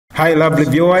Hi lovely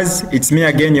viewers, it's me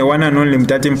again, your one and only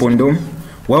Mutati Mpundu.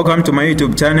 Welcome to my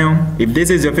YouTube channel. If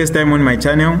this is your first time on my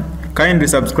channel, kindly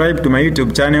subscribe to my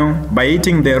YouTube channel by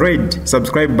hitting the red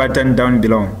subscribe button down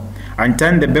below and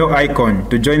turn the bell icon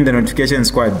to join the notification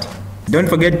squad. Don't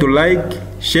forget to like,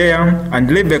 share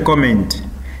and leave a comment.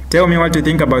 Tell me what you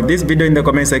think about this video in the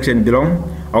comment section below.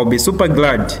 I'll be super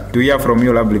glad to hear from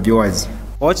you lovely viewers.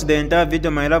 Watch the entire video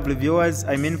my lovely viewers,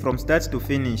 I mean from start to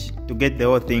finish, to get the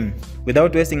whole thing.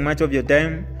 Without wasting much of your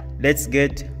time, let's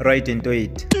get right into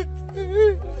it.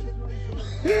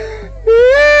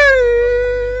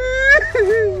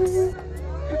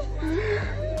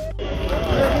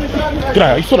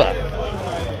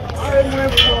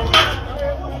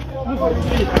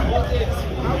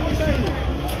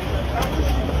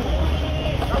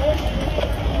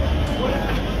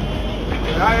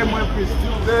 The IMF is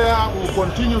still there, will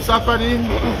continue suffering.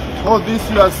 All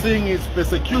this you are seeing is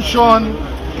persecution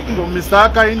from Mr.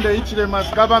 Aka in the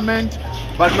Ichilema's government,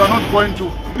 but you are not going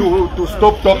to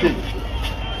stop talking.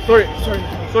 Sorry.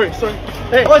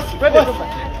 Hey, boss.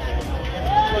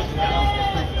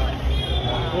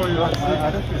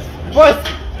 Boss!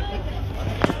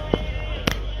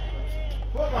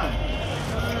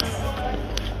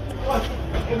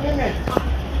 A minute.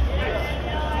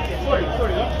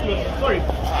 Sorry.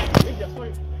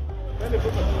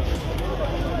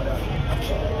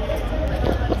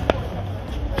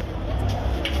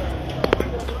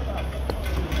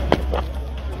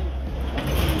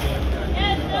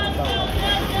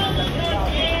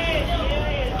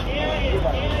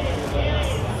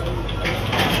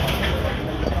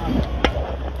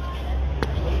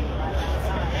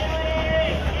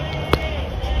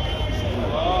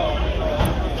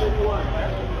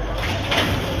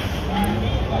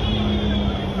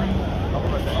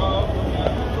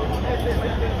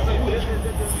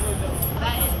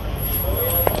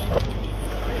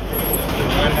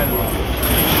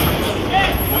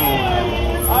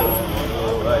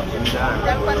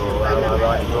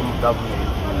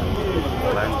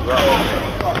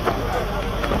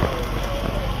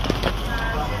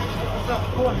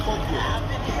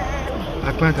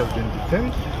 Our client has been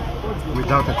detained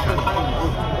without a charge.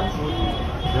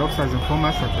 The officers inform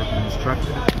us that they've been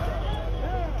instructed to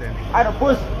detain him.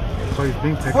 So he's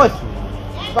being taken to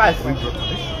Windsor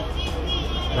Police.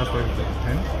 That's where he's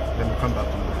detained. Then we'll come back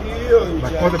to him.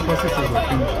 But all the processes were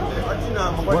finished.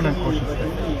 One unconscious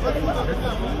statement.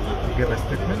 We gave a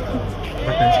statement,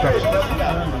 but the instructions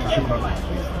should not be.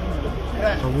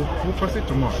 So we'll proceed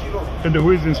tomorrow. And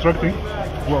who is instructing?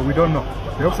 Well, we don't know.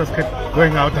 The officers kept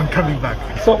going out and coming back.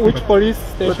 So which police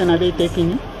station are they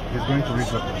taking? He's going to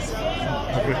Windsor Police.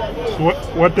 Okay. So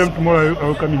what time tomorrow are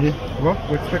you coming here? Well,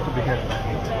 we expect to be here by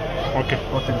 8. Okay.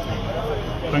 All things being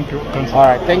well. Thank you, Council. All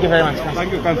right. Thank you very much, Council.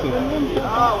 Thank you, Council. Thank you.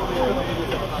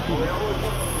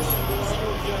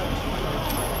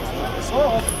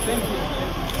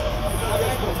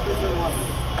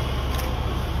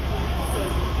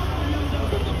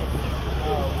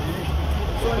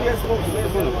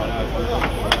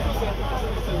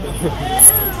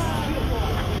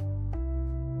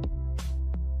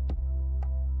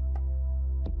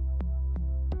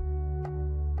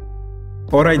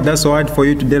 Alright, that's all for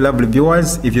you today lovely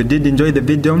viewers. If you did enjoy the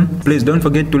video, please don't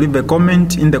forget to leave a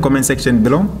comment in the comment section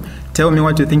below. Tell me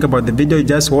what you think about the video you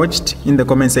just watched in the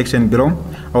comment section below.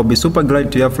 I'll be super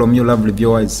glad to hear from you lovely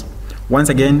viewers. Once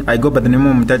again, I go by the name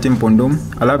of Mutati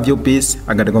Mpundu. I love you, peace,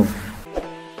 I gotta go.